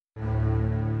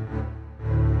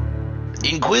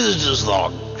Inquisitor's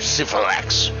Log,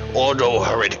 Syphilax, Ordo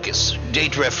Hereticus,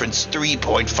 date reference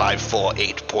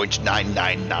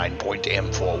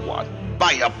 3.548.999.M41.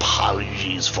 My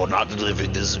apologies for not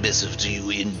delivering this missive to you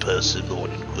in person, Lord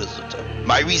Inquisitor.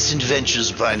 My recent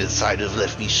ventures planetside have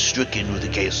left me stricken with a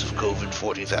case of COVID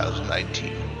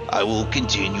 40,019. I will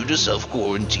continue to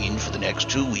self-quarantine for the next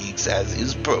 2 weeks, as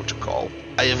is protocol.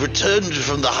 I have returned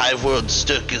from the Hive World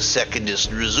Sturkis Secondus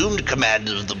and resumed command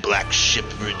of the Black Ship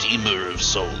Redeemer of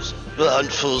Souls. The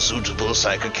hunt for suitable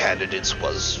psycho-candidates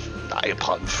was nigh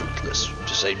upon fruitless,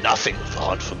 to say nothing of the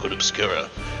hunt for good obscura.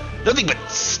 Nothing but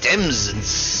stems and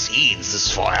seeds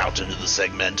this far out into the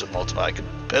segmentum ultima. I could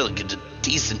barely get a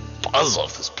decent buzz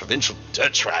off this provincial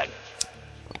dirt rag.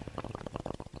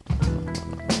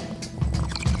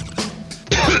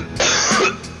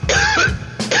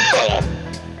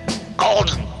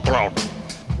 Golden throat.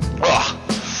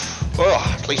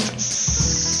 At least it's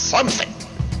something.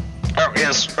 Oh,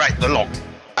 yes, right, the log.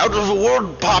 Out of a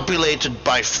world populated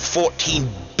by 14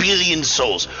 billion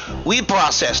souls, we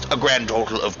processed a grand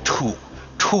total of two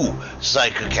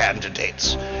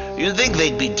psycho-candidates. You'd think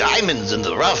they'd be diamonds in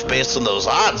the rough based on those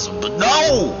odds, but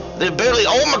no! They're barely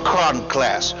Omicron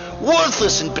class,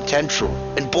 worthless in potential,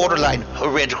 and borderline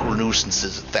heretical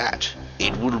nuisances at that.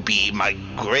 It will be my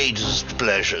greatest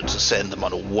pleasure to send them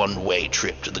on a one-way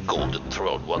trip to the Golden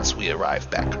Throne once we arrive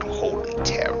back at Holy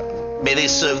Terra. May they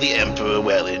serve the Emperor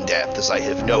well in death, as I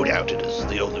have no doubt it is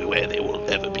the only way they will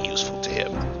ever be useful to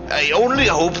him. I only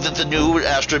hope that the new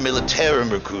Astra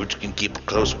Militarum recruit can keep a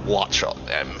close watch on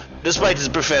them. Despite his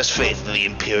professed faith in the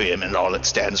Imperium and all it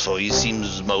stands for, he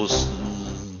seems most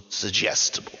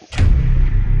suggestible.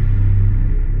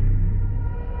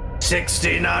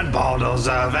 69 bottles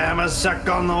of Amasec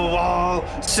on the wall.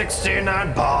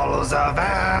 69 bottles of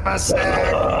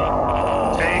Amasec.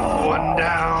 Take one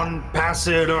down, pass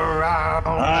it around.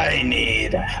 I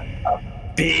need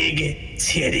a big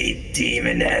titty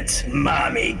demonette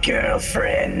mommy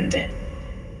girlfriend.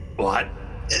 What?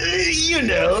 You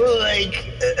know, like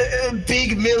a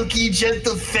big milky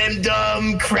gentle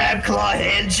femdom crab claw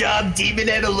handjob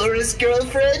demonette allurus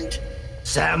girlfriend?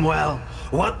 Samuel,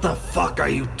 what the fuck are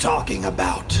you talking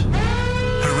about?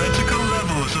 Heretical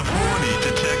levels of horny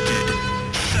detected.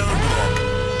 Cell block,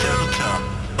 delta,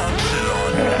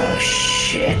 upsilon. Oh,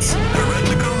 shit.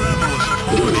 Heretical levels of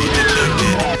horny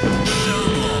detected. Cell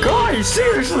block. Guys,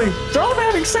 seriously, stop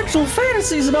having sexual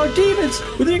fantasies about demons,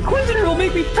 or the Inquisitor will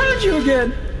make me purge you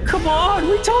again. Come on,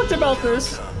 we talked about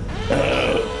this.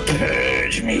 Oh,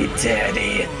 purge me,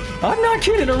 daddy. I'm not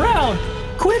kidding around.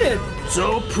 Quit it.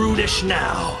 So prudish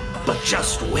now, but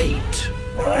just wait.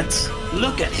 What?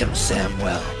 Look at him,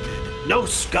 Samuel. No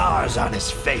scars on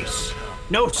his face.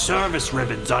 No service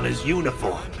ribbons on his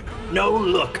uniform. No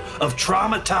look of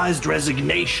traumatized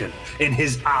resignation in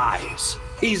his eyes.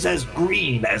 He's as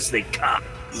green as they come.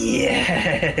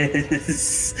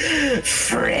 Yes.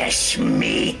 Fresh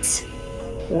meat.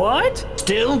 What?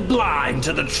 Still blind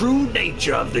to the true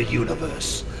nature of the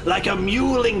universe. Like a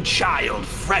mewling child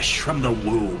fresh from the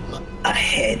womb. A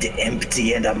head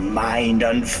empty and a mind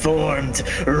unformed,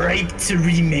 ripe to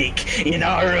remake in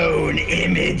our own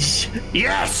image.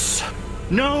 Yes!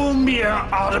 No mere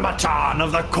automaton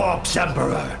of the Corpse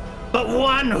Emperor, but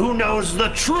one who knows the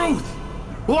truth.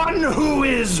 One who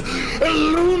is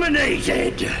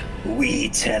illuminated. We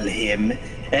tell him,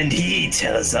 and he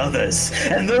tells others,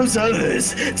 and those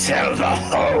others tell the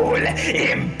whole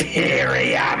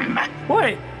Imperium.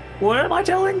 Wait, what am I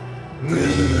telling?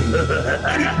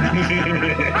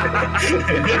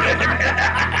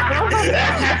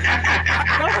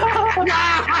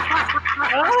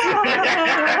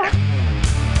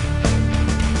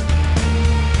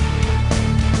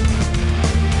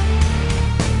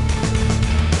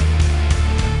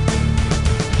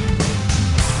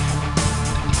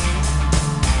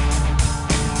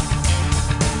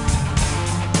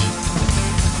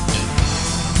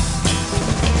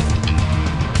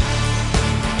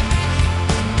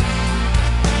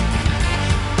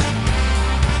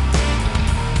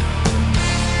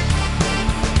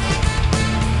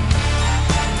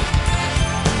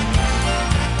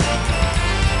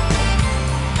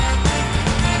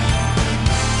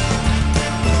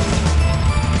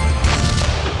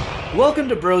 Welcome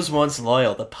to Bros Once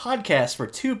Loyal, the podcast where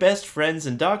two best friends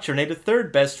indoctrinate a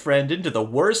third best friend into the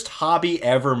worst hobby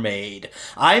ever made.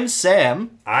 I'm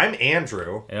Sam. I'm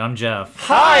Andrew. And I'm Jeff.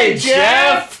 Hi,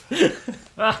 Jeff! You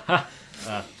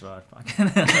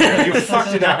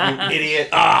fucked it up, you idiot.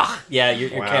 Yeah,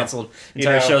 you're Wow. canceled. You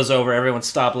Entire know- show's over. Everyone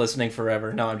stop listening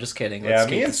forever. No, I'm just kidding. Yeah, Let's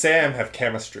me keep and this- Sam have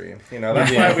chemistry. You know,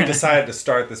 that's why we decided to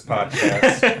start this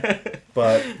podcast.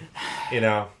 But, you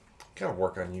know, Gotta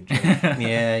work on you, Jim.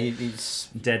 Yeah,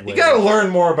 Dead weight. You gotta learn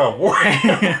more about war.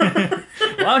 Why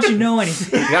don't you know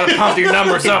anything? you gotta pump your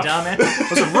numbers up. Dumbass.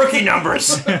 Those are rookie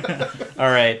numbers. All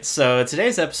right, so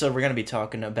today's episode, we're going to be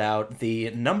talking about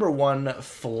the #1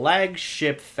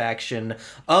 flagship faction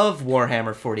of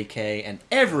Warhammer 40k and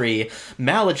every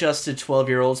maladjusted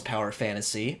 12-year-old's power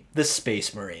fantasy, the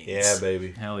Space Marines. Yeah,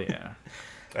 baby. Hell yeah.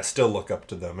 I still look up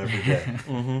to them every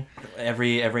day.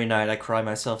 Every night I cry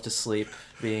myself to sleep,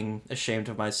 being ashamed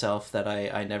of myself that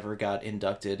I never got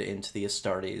inducted into the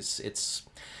Astartes.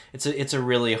 It's a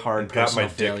really hard Got my personal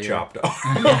failure. dick chopped off.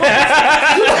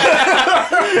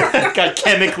 Got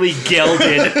chemically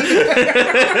gelded.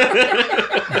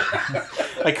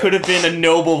 I could have been a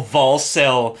noble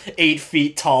Volcel, 8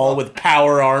 feet tall with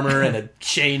power armor and a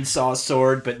chainsaw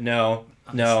sword, but no.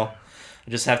 I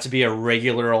just have to be a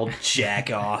regular old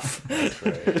jack-off. That's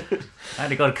right. I had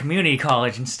to go to community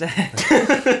college instead.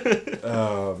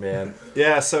 Oh, man.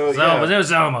 Yeah, so, It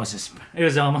was almost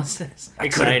I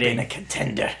could have been exciting. a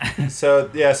contender.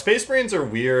 So, yeah, Space Marines are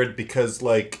weird because,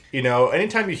 like, you know,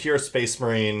 anytime you hear Space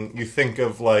Marine, you think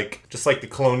of, like, just like the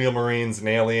Colonial Marines and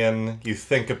Alien. You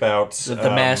think about... The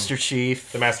Master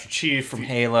Chief. The Master Chief. From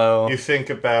Halo. You think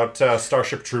about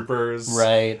Starship Troopers.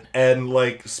 Right. And,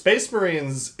 like, Space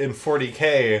Marines in 40k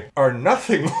are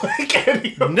nothing like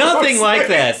any of Nothing those like things.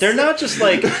 that. They're not just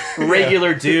like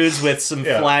regular dudes with some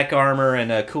Yeah. flak armor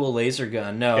and a cool laser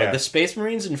gun. No, Yeah. the Space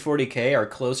Marines in 40k are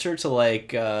closer to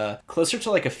like a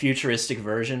futuristic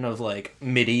version of like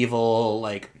medieval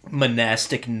like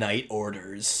monastic knight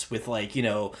orders with like, you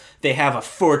know, they have a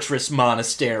fortress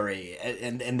monastery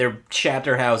and their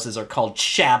chapter houses are called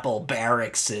chapel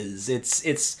barrackses.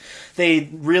 It's they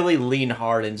really lean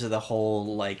hard into the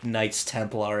whole like Knights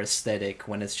Templar aesthetic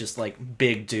when it's just like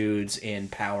big dudes in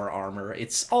power armor.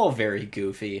 It's all very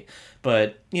goofy,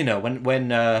 but you know,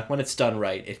 when it's done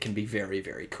right, it can be very,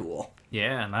 very cool.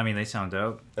 Yeah, I mean, they sound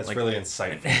dope. That's really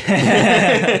insightful.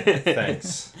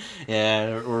 Thanks.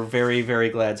 Yeah, we're very, very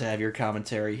glad to have your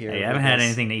commentary here. Hey, I haven't with had us.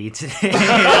 anything to eat today. I've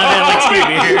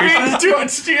had like 2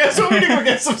 beers. Do you guys want me to go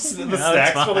get some the No,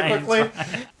 snacks it's really fine, quickly? it's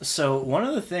fine. So one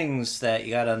of the things that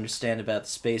you got to understand about the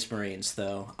Space Marines,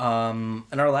 though,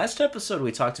 in our last episode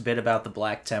we talked a bit about the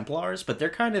Black Templars, but they're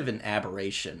kind of an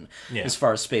aberration as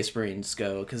far as Space Marines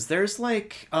go, because there's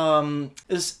like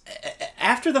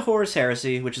after the Horus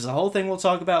Heresy, which is a whole thing we'll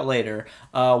talk about later.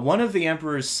 One of the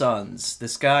Emperor's sons,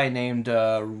 this guy named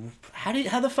how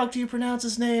the fuck do you pronounce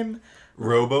his name?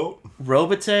 Rowboat?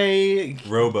 Robotay.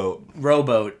 Rowboat.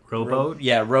 Rowboat?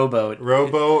 Yeah, Rowboat.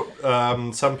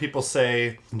 Rowboat. Some people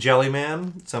say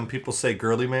Jellyman. Some people say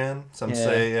Girly Man. Some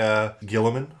say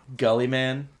Gilliman.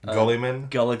 Gullyman.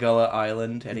 Gullyman. Gullah Gullah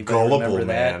Island. Anybody Gullible remember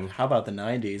that? Man. How about the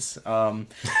 90s?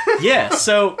 Yeah,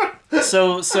 so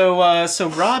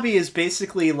Robbie is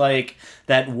basically like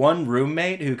that one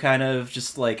roommate who kind of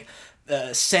just like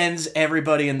sends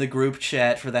everybody in the group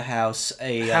chat for the house How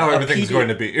a everything's PD going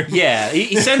to be. Yeah,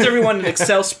 he sends everyone an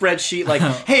Excel spreadsheet like,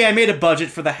 hey, I made a budget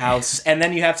for the house, and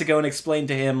then you have to go and explain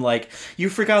to him like, you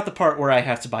forgot the part where I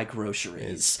have to buy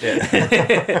groceries.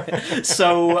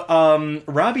 So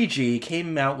Robbie G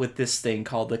came out with this thing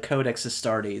called the Codex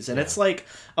Astartes, and it's like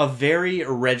a very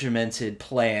regimented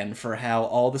plan for how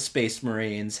all the Space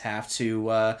Marines have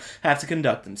to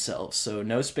conduct themselves. So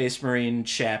no Space Marine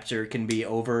chapter can be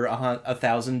over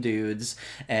 1,000 dudes,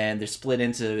 and they're split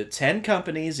into 10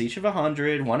 companies, each of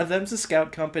 100. One of them's a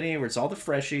scout company where it's all the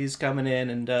freshies coming in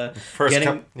and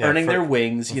earning their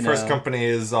wings. You know, first company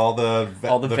is all the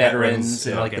veterans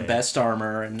and yeah. like the best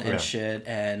armor and shit,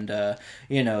 and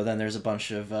you know, then there's a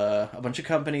bunch of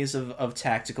companies of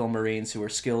tactical Marines who are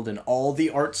skilled in all the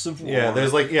arts of war. Yeah,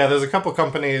 there's a couple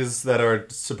companies that are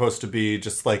supposed to be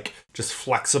just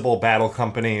flexible battle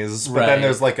companies, but then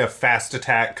there's like a fast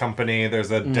attack company. There's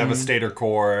a Devastator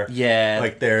Corps. Yeah,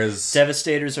 like there's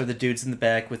Devastators are the dudes in the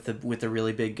back with the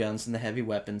really big guns and the heavy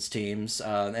weapons teams,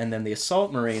 and then the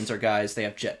Assault Marines are guys. They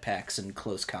have jetpacks and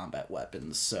close combat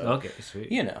weapons. So Okay,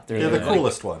 sweet. you know, they're the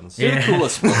coolest ones. They're the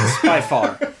coolest ones by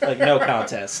far. Like no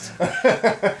contest.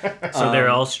 So they're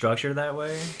all structured that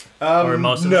way? Or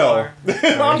most of them No, are?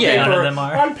 on Yeah. paper, None of them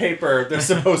are? on paper, they're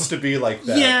supposed to be like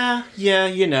that. Yeah,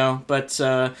 you know, but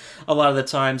a lot of the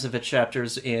times if a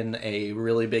chapter's in a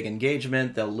really big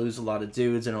engagement, they'll lose a lot of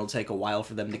dudes and it'll take a while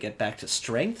for them to get back to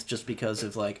strength just because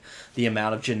of like the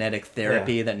amount of genetic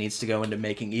therapy that needs to go into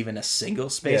making even a single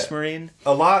Space Marine.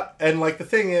 A lot, and like the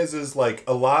thing is like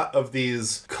a lot of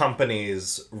these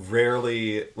companies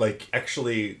rarely like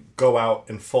actually go out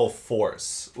in full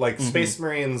force. Like Space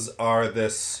Marines are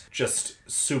this just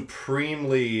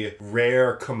supremely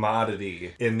rare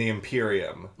commodity in the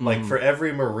Imperium. Like, for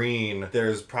every Marine,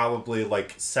 there's probably,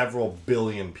 like, several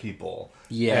billion people.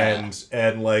 Yeah.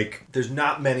 And like, there's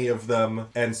not many of them,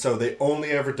 and so they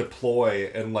only ever deploy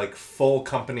in, like, full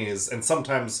companies, and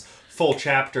sometimes full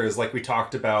chapters, like we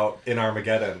talked about in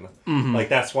Armageddon. Like,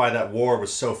 that's why that war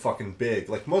was so fucking big.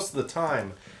 Like, most of the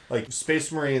time, like,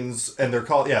 Space Marines, and they're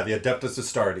called, the Adeptus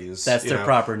Astartes. That's their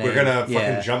proper name. We're gonna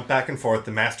fucking jump back and forth,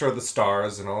 the Master of the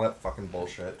Stars, and all that fucking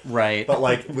bullshit. Right. But,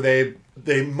 like, they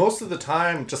most of the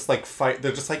time just, like, fight.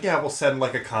 They're just like, we'll send,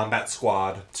 like, a combat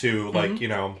squad to, like,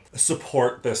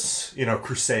 support this,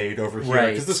 crusade over here.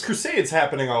 Right. Because this crusade's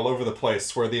happening all over the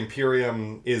place, where the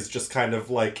Imperium is just kind of,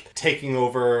 like, taking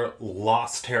over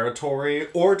lost territory,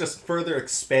 or just further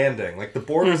expanding. Like, the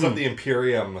borders of the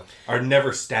Imperium are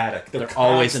never static. They're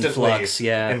always in constantly flux,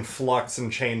 in flux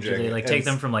and changing. Do they, like, take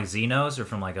them from, like, Xenos or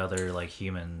from, like, other, like,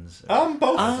 humans?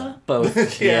 Both.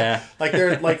 Both. Yeah. Like,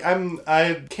 they're, like,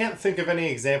 I can't think of any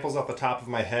examples off the top of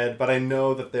my head, but I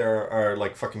know that there are,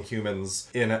 like, fucking humans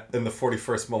in the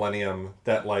 41st millennium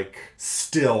that, like,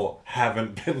 still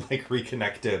haven't been, like,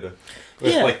 reconnected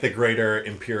with, like, the greater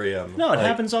Imperium. No, it like,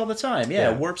 happens all the time.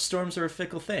 Yeah, warp storms are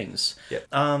fickle things. Yeah.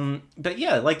 But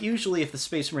yeah, like, usually if the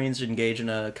Space Marines engage in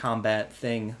a combat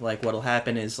thing, like, what'll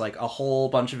happen is, like, a whole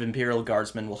bunch of Imperial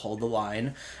Guardsmen will hold the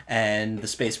line, and the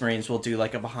Space Marines will do,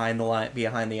 like, a behind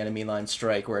the enemy line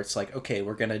strike, where it's like, okay,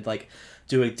 we're gonna, like,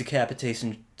 do a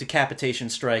decapitation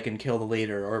strike and kill the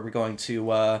leader, or we're going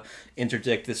to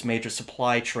interdict this major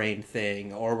supply train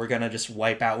thing, or we're gonna just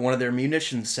wipe out one of their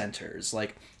munitions centers.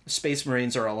 Like, Space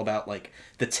Marines are all about, like,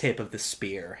 the tip of the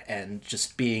spear and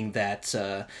just being that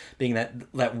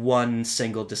one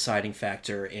single deciding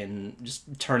factor in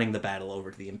just turning the battle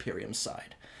over to the Imperium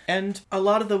side. And a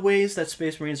lot of the ways that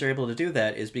Space Marines are able to do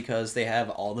that is because they have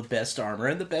all the best armor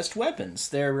and the best weapons.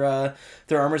 Their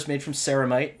armor's made from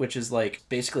ceramite, which is, like,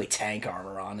 basically tank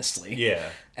armor, honestly. Yeah.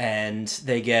 And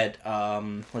they get,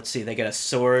 they get a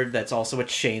sword that's also a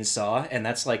chainsaw, and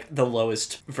that's, like, the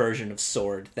lowest version of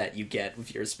sword that you get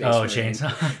with your Space Marine.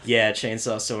 Chainsaw? Yeah,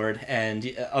 chainsaw sword.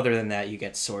 And other than that, you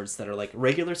get swords that are, like,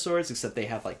 regular swords, except they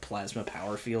have, like, plasma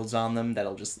power fields on them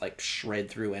that'll just, like, shred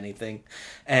through anything.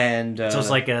 And so it's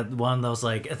like one of those,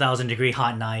 like, 1,000-degree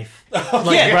hot knife,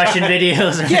 like, Russian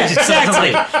videos. Yeah, exactly.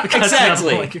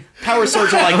 Exactly. Like... Power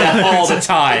swords are like that all the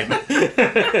time.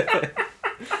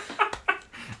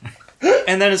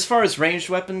 And then as far as ranged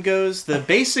weapon goes, the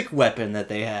basic weapon that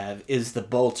they have is the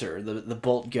bolter, the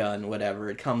bolt gun, whatever.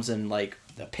 It comes in, like,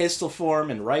 the pistol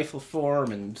form and rifle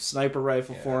form and sniper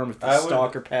rifle form with the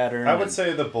stalker pattern. I would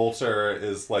say the bolter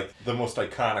is, like, the most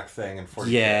iconic thing in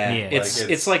 40K. Yeah.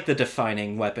 It's like the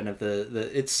defining weapon of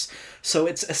it's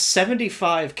a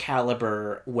 75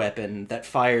 caliber weapon that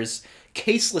fires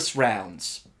caseless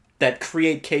rounds that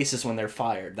create cases when they're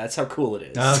fired. That's how cool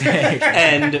it is. Okay.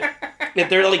 And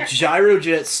they're, like,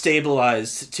 gyrojet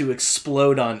stabilized to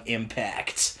explode on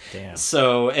impact. Damn.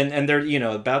 So, and they're,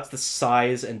 about the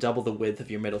size and double the width of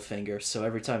your middle finger. So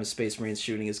every time a Space Marine's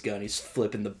shooting his gun, he's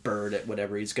flipping the bird at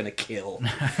whatever he's going to kill.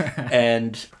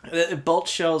 And bolt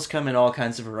shells come in all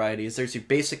kinds of varieties. There's your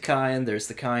basic kind. There's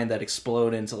the kind that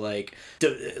explode into, like,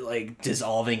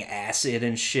 dissolving acid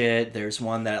and shit. There's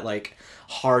one that, like,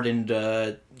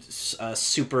 hardened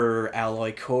super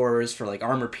alloy cores for, like,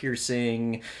 armor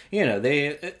piercing.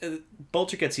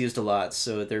 Bolter gets used a lot,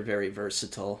 so they're very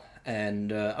versatile.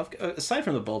 And aside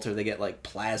from the bolter, they get, like,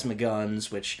 plasma guns,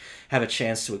 which have a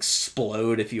chance to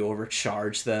explode if you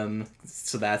overcharge them,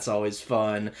 so that's always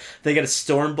fun. They get a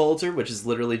storm bolter, which is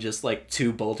literally just, like,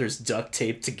 two bolters duct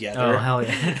taped together. Oh, hell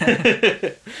yeah.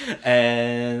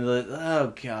 And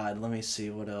oh god, let me see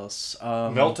what else.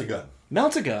 Melt-A-Gun.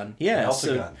 Melt-A-Gun, yeah.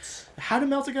 Melt-A-Guns. So how do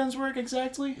Melt-A-Guns work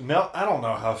exactly? I don't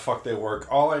know how the fuck they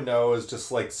work. All I know is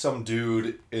just, like, some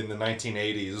dude in the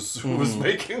 1980s who was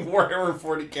making Warhammer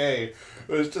 40K. It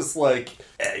was just like,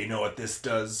 you know what this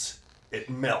does? It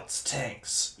melts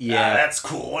tanks. Yeah. That's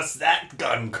cool. What's that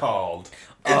gun called?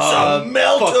 It's a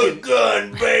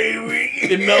Melt-A-Gun, baby!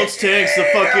 It melts tanks, the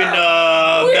fucking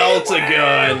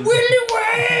Melt-A-Gun.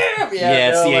 Yeah,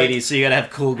 it's the 80s, so you gotta have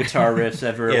cool guitar riffs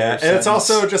everywhere. Yeah, and it's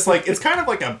also just, like, it's kind of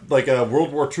like a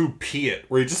World War II Piat,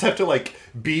 where you just have to, like,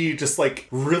 be just, like,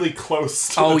 really close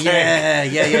to the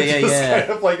tank. Yeah.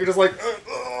 Kind of like, you're just like,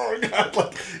 oh god,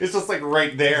 like, it's just, like,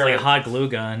 right there. It's like a hot glue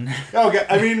gun. Oh god,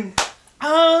 I mean,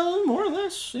 More or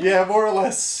less. Yeah, more or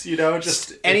less. You know,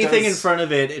 just anything in front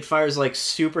of it, it fires like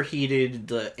superheated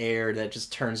the air that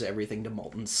just turns everything to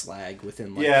molten slag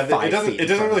within like 5 feet. It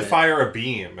doesn't really fire a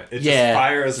beam. It just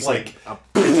fires just like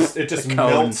it just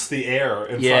melts the air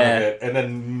in front of it, and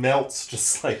then melts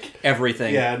just like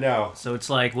everything. Yeah, no. So it's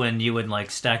like when you would like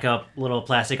stack up little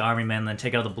plastic army men, then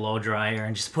take out the blow dryer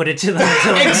and just put it to them.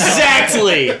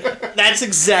 Exactly. That's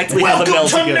exactly how the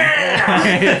melting gun.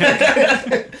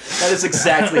 That is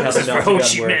exactly how the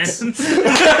melting gun works.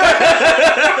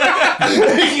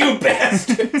 You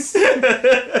bastards!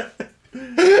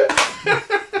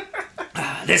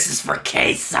 This is for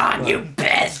K-San, you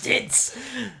bastards!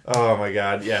 Oh my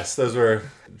god, yes, those were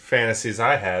fantasies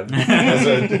I had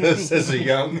as a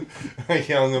young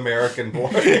American boy.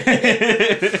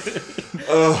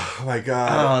 Oh my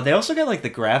god. Oh, they also got like the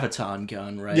graviton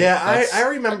gun, right? Yeah, I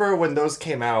remember when those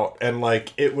came out, and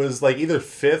like it was like either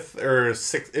 5th or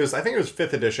 6th. I think it was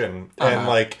 5th edition, and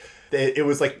like it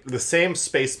was like the same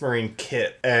Space Marine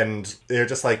kit, and they're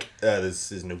just like,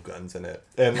 this is no guns in it,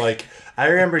 and like I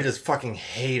remember just fucking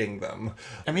hating them.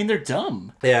 I mean, they're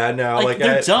dumb. Yeah, no, like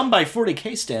they're dumb by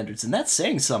 40K standards, and that's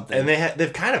saying something. And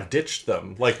they've kind of ditched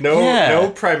them. Like no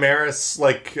Primaris.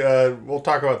 Like we'll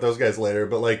talk about those guys later,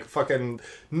 but like fucking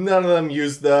none of them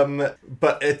use them.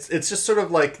 But it's just sort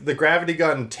of like the gravity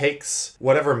gun takes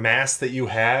whatever mass that you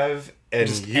have and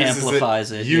just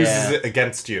amplifies it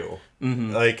against you.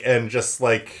 Mm-hmm. Like and just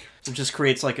like. It just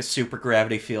creates like a super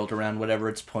gravity field around whatever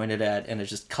it's pointed at, and it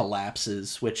just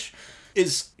collapses, which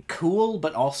is cool,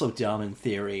 but also dumb in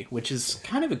theory, which is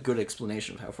kind of a good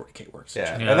explanation of how 40K works.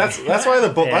 Yeah, and that's why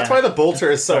that's why the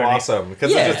bolter is so awesome,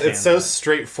 because it's so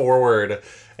straightforward,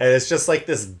 and it's just like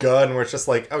this gun where it's just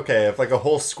like, okay, if like a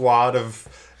whole squad of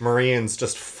Marines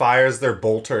just fires their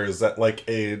bolters at like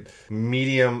a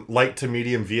light to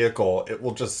medium vehicle, it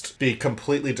will just be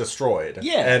completely destroyed.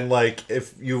 Yeah. And like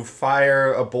if you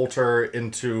fire a bolter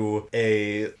into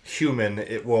a human,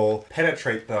 it will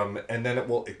penetrate them and then it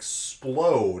will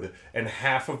explode and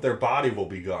half of their body will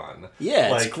be gone. Yeah,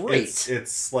 like, it's great.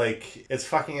 It's like, it's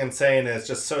fucking insane, and it's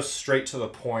just so straight to the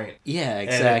point. Yeah,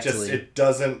 exactly. And it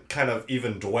doesn't kind of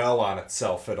even dwell on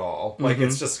itself at all. Like,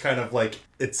 it's just kind of like,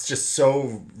 it's just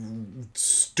so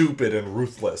stupid and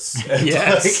ruthless. And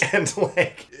yes.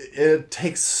 Like, it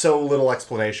takes so little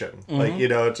explanation. Mm-hmm. Like, you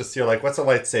know, just, you're like, what's a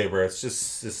lightsaber? It's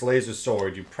just this laser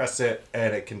sword. You press it,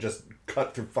 and it can just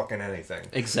cut through fucking anything.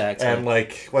 Exactly. And,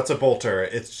 like, what's a bolter?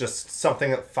 It's just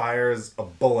something that fires a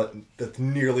bullet that's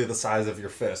nearly the size of your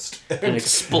fist. And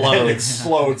explodes. And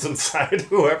explodes inside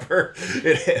whoever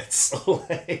it hits.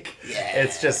 Like,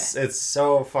 it's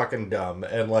so fucking dumb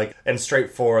and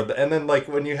straightforward. And then, like,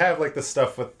 when you have, like, the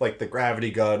stuff with, like, the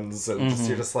gravity guns, and just,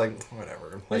 you're just like,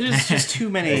 whatever. Like, There's just too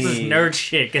many... This is nerd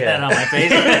shit. Get that on my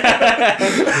face.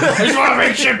 I just want to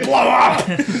make shit blow up!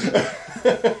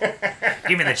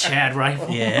 Give me the Chad rifle.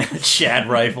 Yeah, the Chad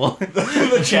rifle.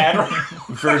 the Chad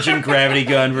rifle. Virgin gravity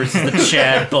gun versus the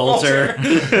Chad bolter.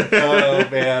 Oh,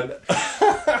 man.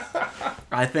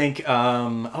 I think,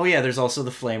 there's also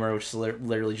the flamer, which is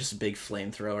literally just a big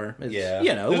flamethrower. Yeah.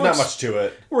 You know, there's not much to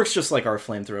it. Works just like our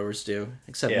flamethrowers do,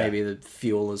 except maybe the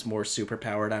fuel is more super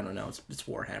powered. I don't know. It's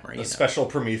Warhammer. A special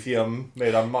promethium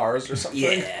made on Mars or something.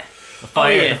 Yeah. The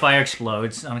fire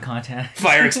explodes on contact.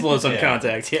 Fire explodes on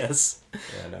contact. Yes.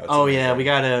 Yeah, no, we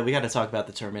gotta talk about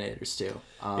the Terminators too.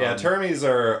 Termies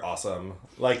are awesome.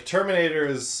 Like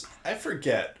Terminators, I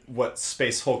forget what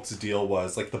Space Hulk's deal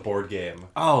was, like the board game.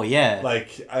 Oh yeah.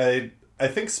 Like I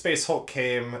think Space Hulk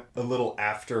came a little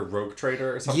after Rogue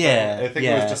Trader or something. Yeah, I think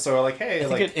it was just sort of like, hey, I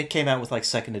think it came out with like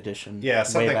 2nd edition. Yeah,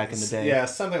 something way back in the day. Yeah,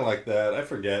 something like that. I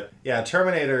forget. Yeah,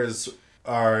 Terminators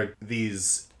are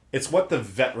these. It's what the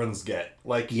veterans get.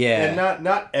 Like, and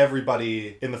not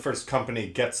everybody in the first company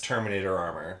gets Terminator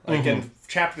armor. Like in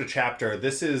chapter to chapter,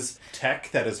 this is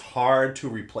tech that is hard to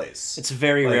replace. It's a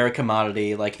very rare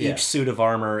commodity. Like each suit of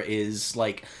armor is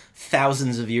like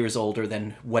thousands of years older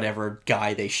than whatever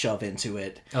guy they shove into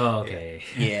it. Oh, okay.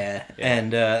 Yeah.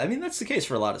 And I mean that's the case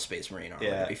for a lot of Space Marine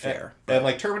armor, to be fair. And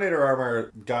like Terminator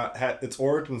armor had its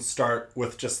origin start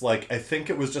with just like, I think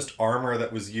it was just armor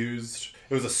that was used.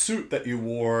 It was a suit that you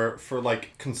wore for,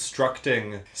 like,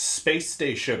 constructing space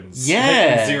stations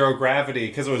in zero gravity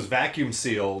because it was vacuum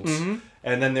sealed. Mm-hmm.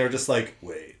 And then they were just like,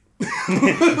 wait,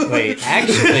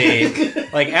 actually,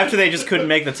 like, after they just couldn't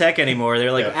make the tech anymore,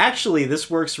 they're like, actually, this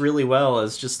works really well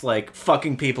as just, like,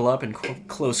 fucking people up in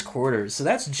close quarters. So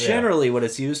that's generally what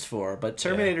it's used for. But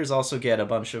Terminators also get a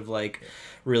bunch of, like,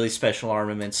 really special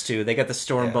armaments too. They got the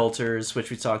storm bolters, which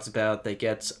we talked about. They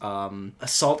get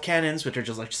assault cannons, which are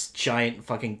just giant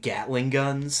fucking Gatling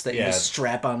guns that you just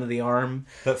strap onto the arm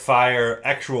that fire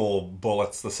actual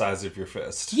bullets the size of your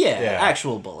fist. Yeah.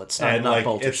 Actual bullets, not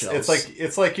bolter shells.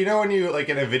 It's like when you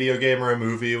in a video game or a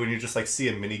movie when you just see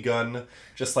a minigun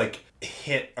just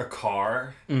hit a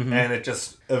car and it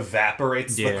just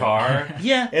evaporates the car.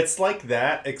 Yeah. It's like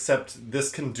that, except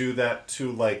this can do that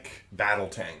to battle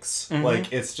tanks.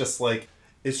 It's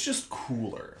just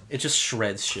cooler. It just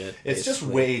shreds shit. It's just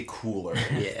way cooler.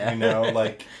 Yeah.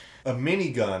 A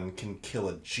minigun can kill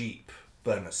a Jeep,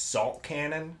 but an assault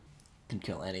cannon can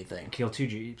kill anything. Kill 2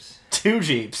 Jeeps. 2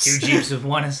 Jeeps. 2 Jeeps with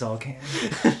 1 assault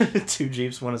cannon. 2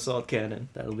 Jeeps, 1 assault cannon.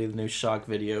 That'll be the new shock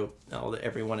video.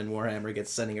 Everyone in Warhammer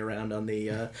gets sending around on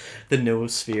the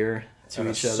noosphere to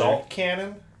each other. Assault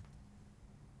cannon?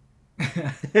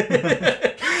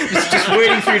 just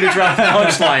waiting for you to drop the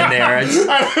punchline there.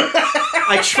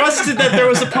 I trusted that there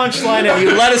was a punchline and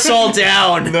you let us all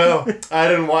down. No, I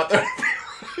didn't want that.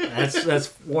 That's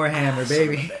Warhammer,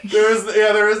 baby.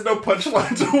 There is no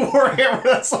punchline to Warhammer.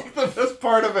 That's the best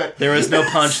part of it. There is no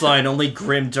punchline, only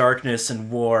grim darkness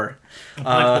and war. The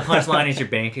punchline is your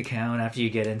bank account after you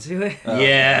get into it.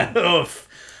 Yeah. Oof.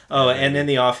 Oh, and in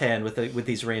the offhand, with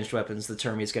these ranged weapons, the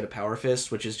Termies get a power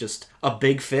fist, which is just a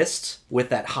big fist with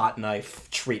that hot knife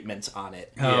treatment on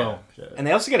it. Oh. Yeah. And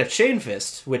they also get a chain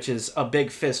fist, which is a big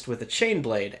fist with a chain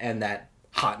blade and that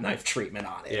hot knife treatment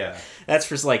on it. Yeah. That's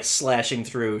for slashing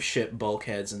through ship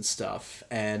bulkheads and stuff.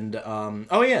 And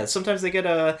sometimes they get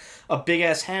a big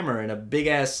ass hammer and a big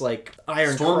ass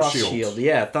iron Storm cross shield. shield.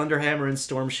 Yeah, thunder hammer and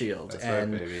storm shield. That's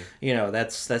and right, baby.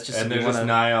 That's just and they're just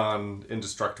nigh on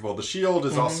indestructible. The shield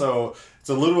is also it's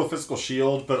a literal physical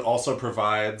shield, but also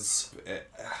provides.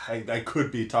 I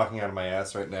could be talking out of my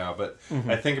ass right now, but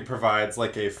I think it provides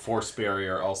a force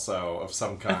barrier also of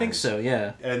some kind. I think so,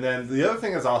 yeah. And then the other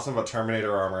thing that's awesome about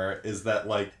Terminator armor is that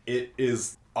it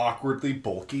is awkwardly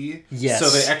bulky. Yes. So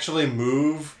they actually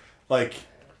move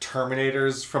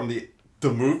Terminators from the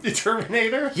movie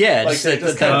Terminator. Yeah, just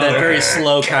that very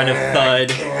slow kind of thud.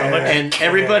 And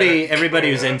everybody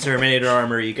who's in Terminator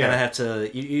armor, you kind of have to.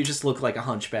 You just look like a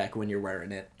hunchback when you're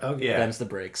wearing it. Oh, yeah. Bends the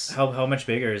brakes. How much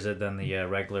bigger is it than the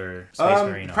regular Space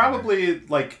Marine armor? Probably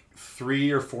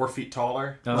 3 or 4 feet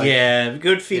taller. Yeah,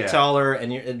 good feet taller,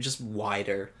 and you're just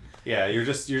wider. Yeah, you're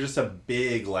just a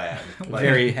big lad.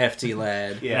 Very hefty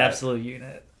lad. Yeah. An absolute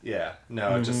unit. Yeah,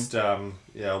 no, just,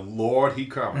 Lord, he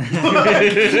coming.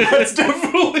 That's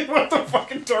definitely what the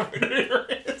fucking Terminator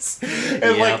is.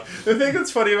 And, the thing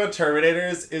that's funny about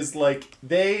Terminators is,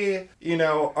 they,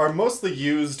 are mostly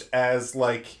used as,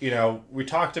 we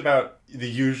talked about the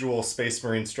usual Space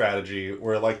Marine strategy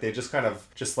where, they just kind of,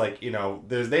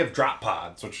 they have drop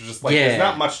pods, which is just, there's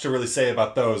not much to really say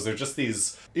about those. They're just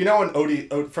these,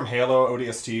 from Halo,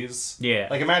 ODSTs?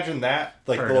 Yeah. Imagine that,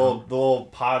 the little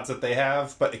pods that they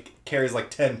have, but it carries,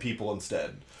 10 people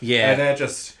instead. Yeah. And then it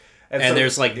just... And so,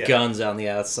 there's, guns on the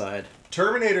outside.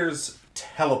 Terminators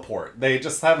teleport. They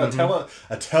just have a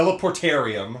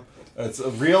teleportarium. It's a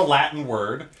real Latin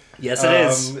word. Yes, it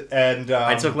is. And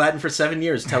I took Latin for 7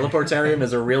 years. Teleportarium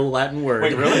is a real Latin word.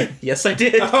 Wait, really? Yes, I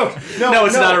did. No,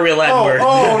 it's not a real Latin word.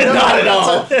 Oh, no, not at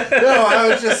all. No, I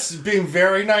was just being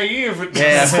very naive.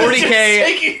 Yeah, 40K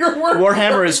taking your word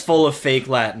Warhammer is full of fake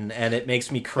Latin, and it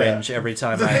makes me cringe every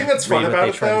time The I thing that's fun read what about they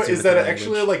it, try to though, do is with that the it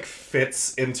actually, language.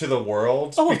 fits into the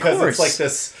world. Oh, of because course.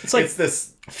 it's this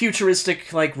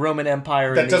futuristic Roman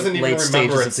Empire that in doesn't the even late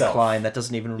remember stages itself. of decline that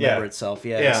doesn't even remember itself.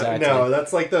 Yeah, exactly. No,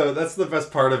 that's that's the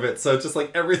best part of it. So it's just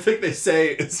everything they say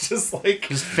is just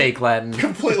just fake Latin,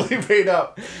 completely made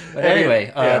up. But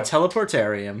anyway,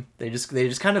 teleportarium. They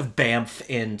just kind of bamf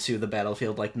into the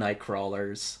battlefield like night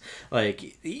crawlers.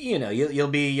 You'll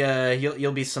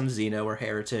be some Xeno or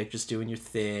heretic just doing your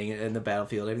thing in the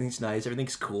battlefield. Everything's nice,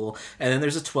 everything's cool, and then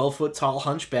there's a 12-foot tall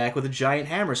hunchback with a giant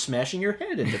hammer smashing your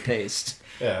head into paste.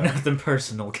 Yeah. Nothing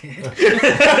personal, kid.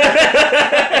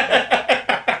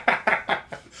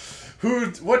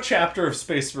 What chapter of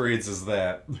Space Marines is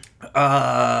that?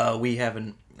 We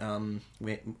haven't. I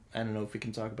don't know if we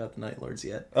can talk about the Night Lords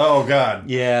yet. Oh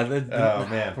God. Yeah. Oh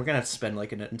man. We're gonna have to spend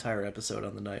an entire episode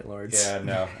on the Night Lords. Yeah.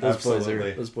 No.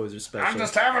 Those boys are special. I'm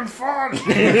just having fun.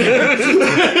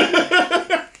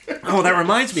 Oh, that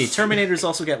reminds me. Terminators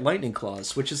also get lightning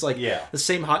claws, which is the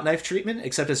same hot knife treatment,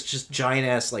 except it's just giant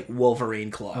ass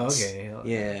Wolverine claws. Okay.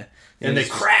 Yeah. And they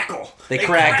crackle. They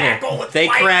crackle. They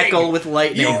crackle with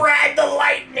lightning. You ride the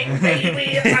lightning,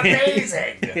 baby. It's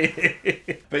amazing.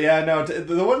 But yeah, no.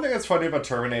 The one thing that's funny about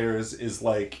Terminators is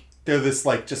they're this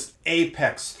like just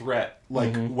apex threat,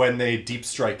 like when they deep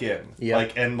strike in,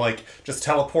 and like just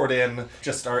teleport in,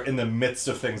 just are in the midst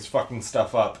of things fucking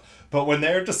stuff up. But when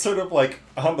they're just sort of like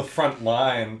on the front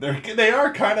line, they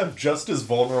are kind of just as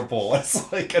vulnerable as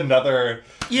like another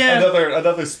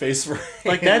Space Marine.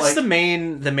 Like that's the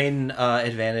main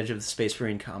advantage of the Space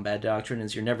Marine combat doctrine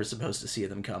is you're never supposed to see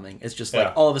them coming. It's just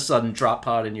like all of a sudden drop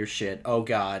pod in your shit. Oh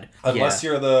god. Unless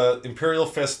you're the Imperial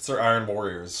Fists or Iron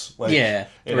Warriors. Like,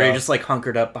 you're just like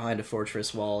hunkered up behind a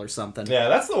fortress wall or something. Yeah,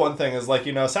 that's the one thing is like,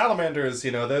 Salamanders,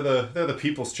 they're the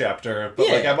people's chapter. But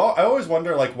like I always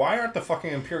wonder like why aren't the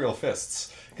fucking Imperial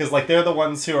Fists? Because like they're the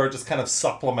ones who are just kind of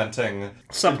supplementing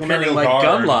Imperial like Guard.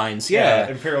 gun lines,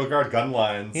 Imperial Guard gun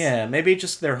lines. Yeah, maybe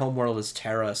just their homeworld is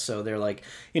Terra, so they're like,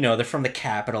 they're from the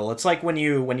capital. It's like when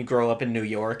you grow up in New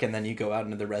York and then you go out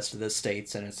into the rest of the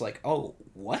states and it's like, oh,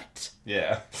 what?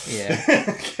 Yeah.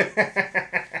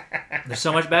 They're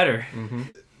so much better. Mm-hmm.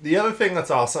 The other thing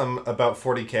that's awesome about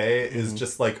 40K is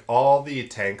just like all the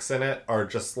tanks in it are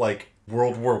just like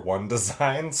World War I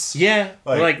designs. Yeah,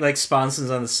 like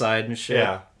sponsons on the side and shit.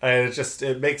 Yeah, and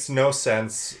it makes no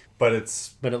sense, but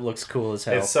it looks cool as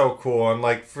hell. It's so cool, and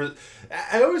like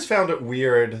I always found it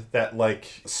weird that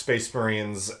like Space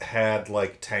Marines had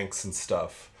like tanks and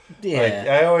stuff. Yeah, like,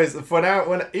 I always when I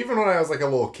was like a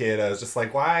little kid, I was just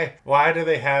like, why do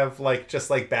they have like just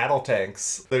like battle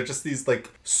tanks? They're just these like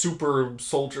super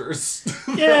soldiers.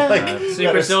 Yeah,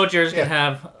 super soldiers can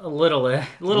have a little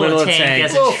tank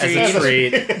as a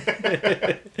treat.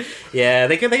 Yeah,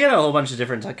 they get a whole bunch of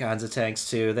different kinds of tanks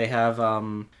too. They have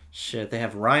they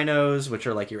have rhinos, which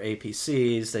are like your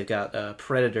APCs. They've got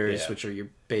predators, which are your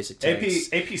basic tanks.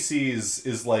 APCs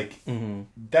is like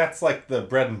that's like the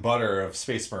bread and butter of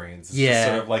Space Marines. It's just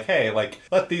sort of like, hey, like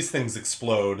let these things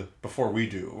explode before we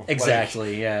do.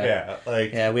 Exactly.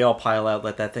 Like, we all pile out,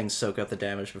 let that thing soak up the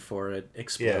damage before it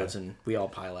explodes, and we all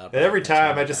pile out. And every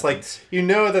time I just like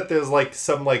that there's like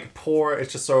some like poor.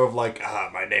 It's just sort of like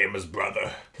my name is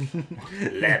Brother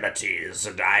Lamites,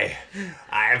 and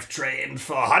I've trained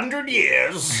for 100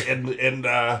 years in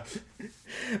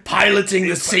piloting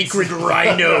the sacred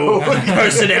rhino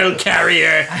personnel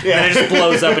carrier, and it just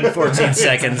blows up in 14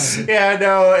 seconds. Yeah,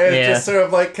 no, it's just sort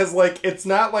of like, because like it's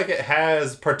not like it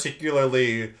has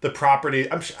particularly the property.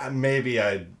 Maybe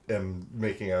I am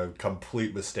making a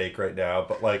complete mistake right now,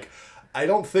 but like I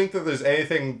don't think that there's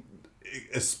anything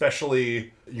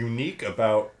especially unique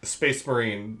about Space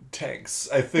Marine tanks.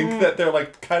 I think that they're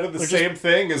like kind of the same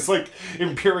thing as like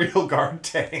Imperial Guard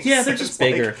tanks. Yeah, they're just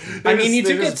bigger. I mean, you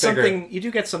do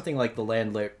get something like the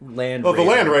Land Raider. Oh, the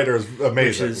Land Raider is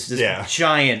amazing. Which is this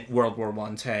giant World War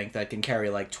I tank that can carry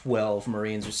like 12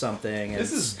 Marines or something.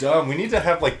 This is dumb. We need to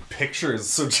have like pictures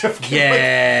so Jeff can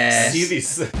like see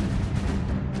these.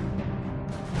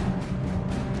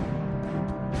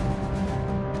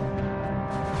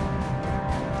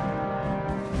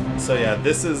 So yeah,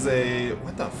 this is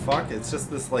what the fuck? It's just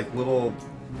this like little,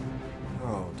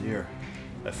 oh dear.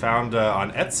 I found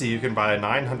on Etsy you can buy a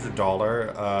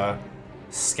 $900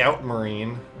 Scout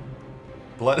Marine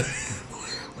blood.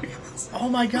 Look at this. Oh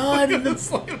my god! Look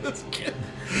at this kid.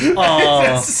 Oh.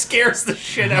 That scares the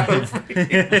shit out of me.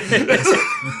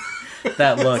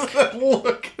 That look. That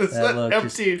look. That look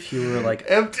empty. Just pure like.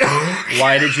 Empty.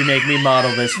 Why did you make me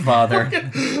model this, Father?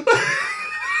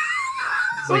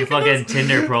 It's like a fucking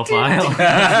Tinder profile.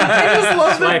 I just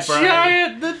love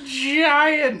the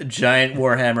giant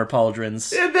Warhammer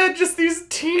pauldrons. And then just these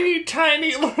teeny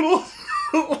tiny little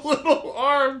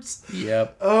arms.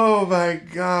 Yep. Oh my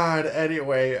god.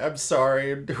 Anyway, I'm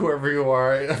sorry, whoever you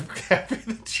are. I'm happy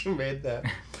that you made that.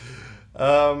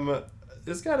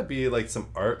 There's got to be like some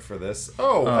art for this.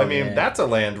 I mean, that's a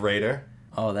Land Raider.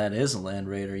 Oh, that is a Land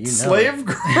Raider. You know. Slave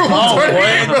Girl. Oh,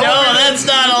 wait, no, that's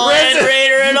not a Land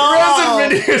Raider at all.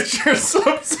 Resin Miniature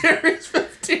Sub-Series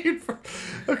 15.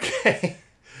 Okay.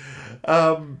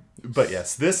 But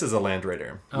yes, this is a Land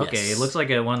Raider. Okay, Yes. It looks like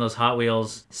one of those Hot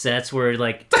Wheels sets where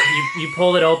like you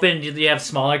pull it open, you have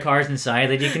smaller cars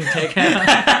inside that you can take out.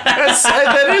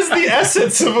 That is the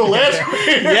essence of a Land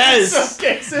Raider. Yes. In some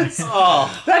cases.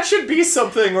 That should be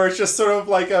something where it's just sort of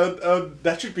like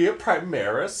that should be a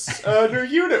Primaris new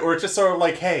unit, where it's just sort of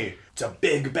like, hey, it's a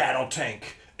big battle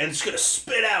tank and it's gonna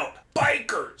spit out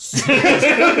bikers.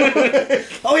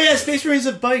 Oh yeah, Space Marines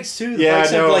have bikes too. The bikes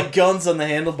have like guns on the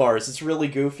handlebars. It's really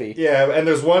goofy. Yeah, and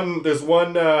there's one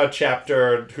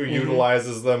chapter who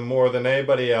utilizes them more than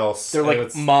anybody else. They're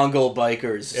like Mongol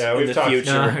bikers in the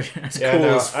future. It's cool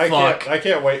as fuck. I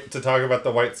can't wait to talk about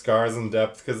the White Scars in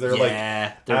depth, because they're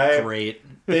they're great.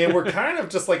 They were kind of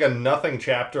just like a nothing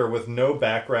chapter with no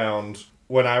background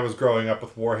when I was growing up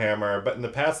with Warhammer, but in the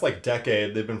past like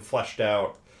decade they've been fleshed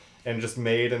out. and just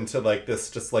made into like this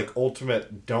just like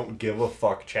ultimate don't give a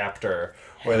fuck chapter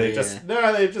where they just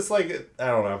like I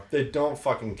don't know, they don't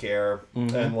fucking care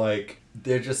and like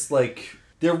they're just like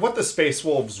they're what the Space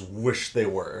Wolves wish they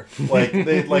were. Like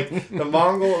they like the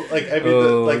Mongol like I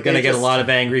mean like gonna get a lot of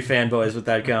angry fanboys with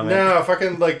that comment. No,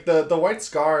 fucking like the White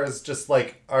Scars just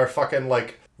like are fucking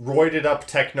like roided up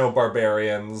techno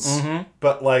barbarians,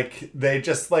 but like they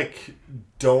just like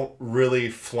don't really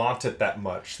flaunt it that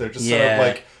much. They're just sort of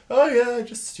like, oh yeah, I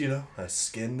just I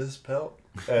skinned this pelt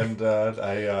and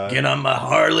I get on my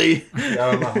Harley.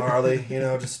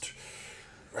 Just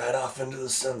right off into the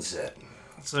sunset.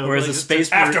 So Whereas the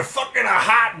Space After fucking a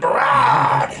hot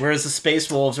broad. Whereas the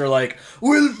Space Wolves are like,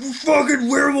 we're fucking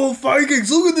werewolf Vikings.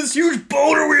 Look at this huge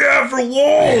boner we have for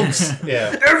wolves.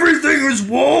 Yeah. Everything is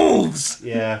wolves.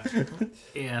 Yeah.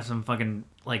 yeah, some fucking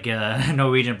like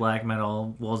Norwegian black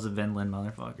metal Wolves of Vinland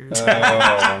motherfuckers.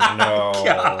 Oh no.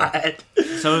 God.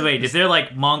 So wait, if they're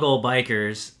like Mongol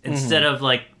bikers, instead of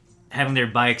like having their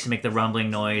bikes make the rumbling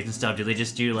noise and stuff, do they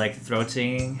just do like throat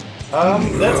singing?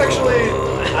 That's actually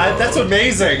that's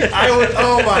amazing. I would.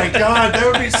 Oh my god, that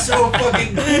would be so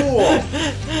fucking cool.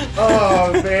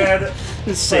 Oh man.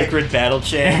 Sacred battle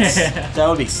chants. That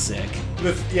would be sick.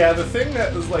 The thing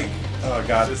that was like, oh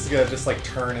god, this is gonna just like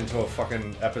turn into a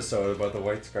fucking episode about the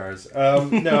White Scars.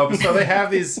 No, but so they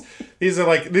have these are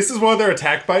like, this is one of their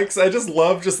attack bikes. I just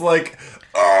love just like,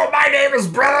 oh, my name is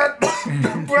brother.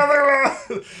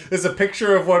 There's a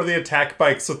picture of one of the attack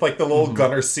bikes with like the little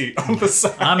gunner seat on the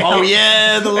side. Oh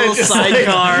yeah, the little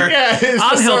sidecar. Like,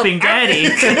 I'm helping Daddy.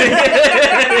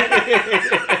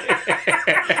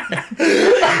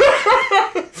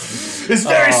 It's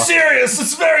very serious.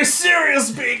 It's very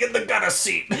serious being in the gunner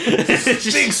seat.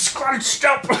 Being scrunched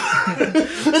up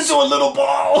into a little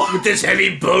ball. With this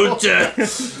heavy boat.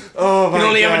 oh my You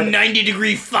only god. have a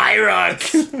 90-degree fire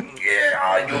arc.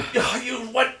 Yeah, you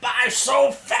went by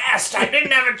so fast. I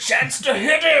didn't have a chance to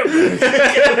hit him.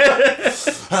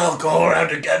 I'll go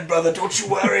around again, brother. Don't you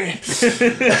worry.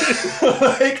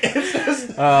 Like, it's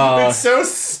just, it's so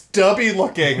stubby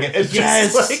looking. It's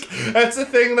just like, that's the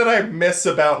thing that I miss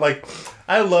about, like,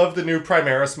 I love the new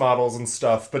Primaris models and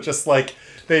stuff, but just like,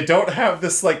 they don't have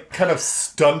this like kind of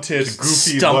stunted,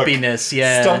 goofy Stumpiness, look.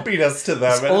 yeah. Stumpiness to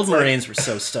them. Old Marines were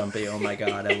so stumpy. Oh my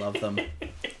god, I love them.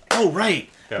 Oh right.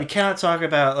 Yeah. We cannot talk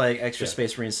about like extra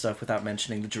Space Marine stuff without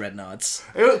mentioning the Dreadnoughts.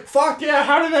 Fuck yeah,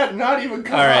 how did that not even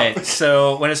come up? Alright,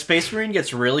 so when a Space Marine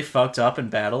gets really fucked up in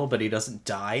battle, but he doesn't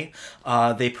die,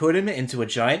 they put him into a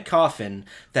giant coffin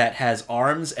that has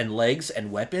arms and legs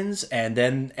and weapons, and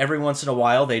then every once in a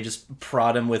while they just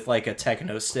prod him with like a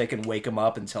techno stick and wake him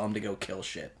up and tell him to go kill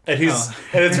shit. And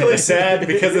and it's really sad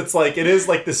because it's like, it is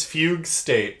like this fugue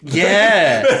state.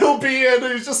 Yeah. He'll be in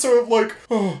and he's just sort of like,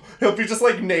 he'll be just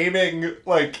like naming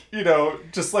like,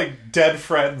 just like dead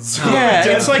friends. Yeah,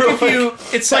 Dead it's like for,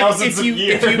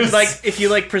 if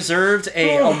you preserved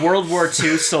a World War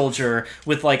II soldier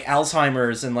with like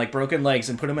Alzheimer's and like broken legs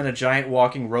and put him in a giant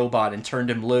walking robot and turned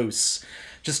him loose.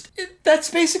 That's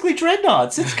basically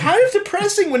Dreadnoughts. It's kind of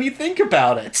depressing when you think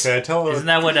about it. Can I tell her? Isn't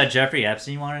that what Jeffrey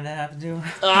Epstein wanted to have to do?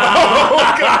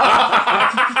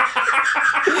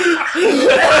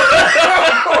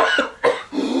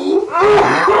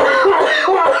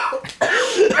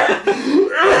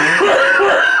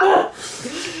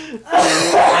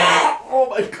 Oh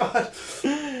my god.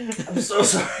 I'm so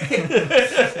sorry.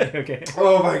 Okay.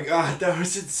 Oh my god, that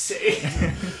was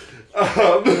insane.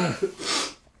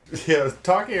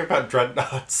 Talking about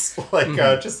Dreadnoughts, like,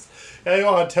 I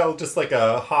want to tell just like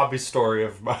a hobby story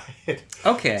of mine.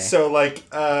 Okay. So, like,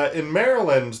 in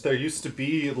Maryland, there used to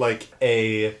be, like,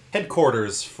 a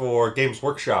headquarters for Games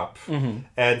Workshop. Mm-hmm.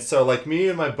 And so, like, me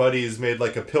and my buddies made,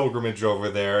 like, a pilgrimage over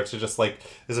there to just, like,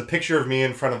 there's a picture of me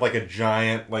in front of, like, a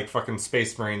giant, like, fucking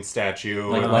Space Marine statue.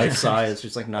 Like and, life size,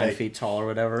 just like 9 feet tall or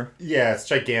whatever. Yeah, it's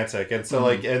gigantic. And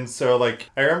so, like,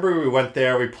 I remember we went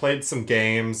there, we played some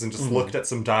games and just looked at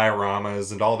some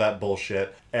dioramas and all that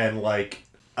bullshit. And, like,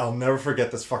 I'll never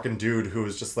forget this fucking dude who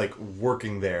was just, like,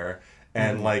 working there.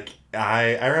 And, like,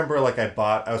 I remember, like, I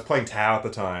was playing Tau at the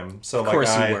time. So, like, of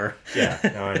course you were. Yeah,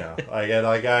 no, I know.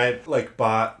 I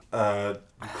bought a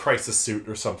Crisis suit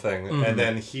or something. And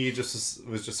then he just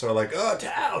was just sort of like, oh,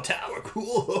 Tau are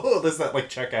cool. There's that, like,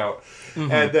 checkout.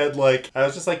 And then, like, I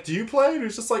was just like, do you play? And he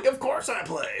was just like, of course I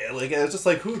play. Like, I was just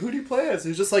like, who do you play as? He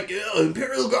was just like,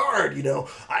 Imperial Guard, you know.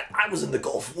 I I was in the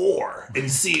Gulf War, and you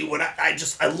see, when I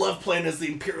love playing as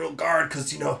the Imperial Guard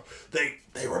because they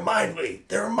remind me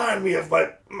of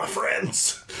my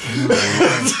friends.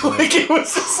 Like it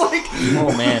was just like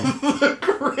Oh man. the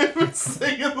grimmest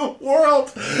thing in the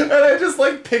world. And I just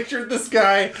like pictured this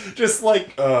guy just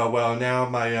like, well, now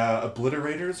my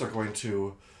obliterators are going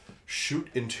to shoot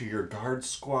into your guard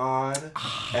squad,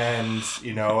 and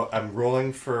I'm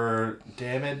rolling for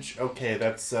damage. Okay,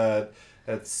 that's 7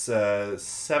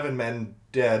 men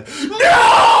dead. No!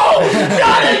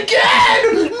 Not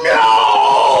again!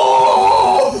 No!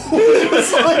 It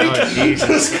was like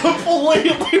just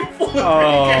completely flipping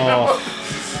out.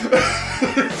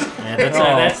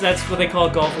 Yeah, that's what they call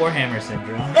Gulf Warhammer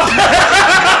syndrome.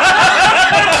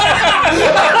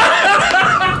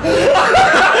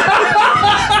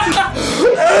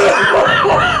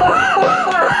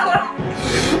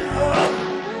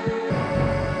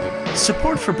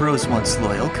 Support for Bros Once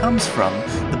Loyal comes from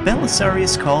the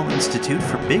Belisarius Call Institute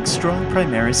for Big Strong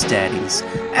Primaris Daddies.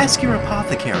 Ask your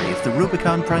apothecary if the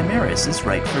Rubicon Primaris is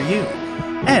right for you.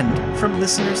 And from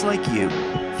listeners like you.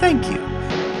 Thank you.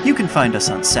 You can find us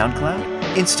on SoundCloud,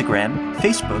 Instagram,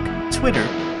 Facebook, Twitter,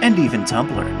 and even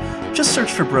Tumblr. Just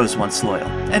search for Bros Once Loyal,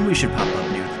 and we should pop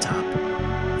up near the top.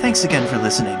 Thanks again for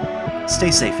listening.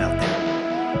 Stay safe out there.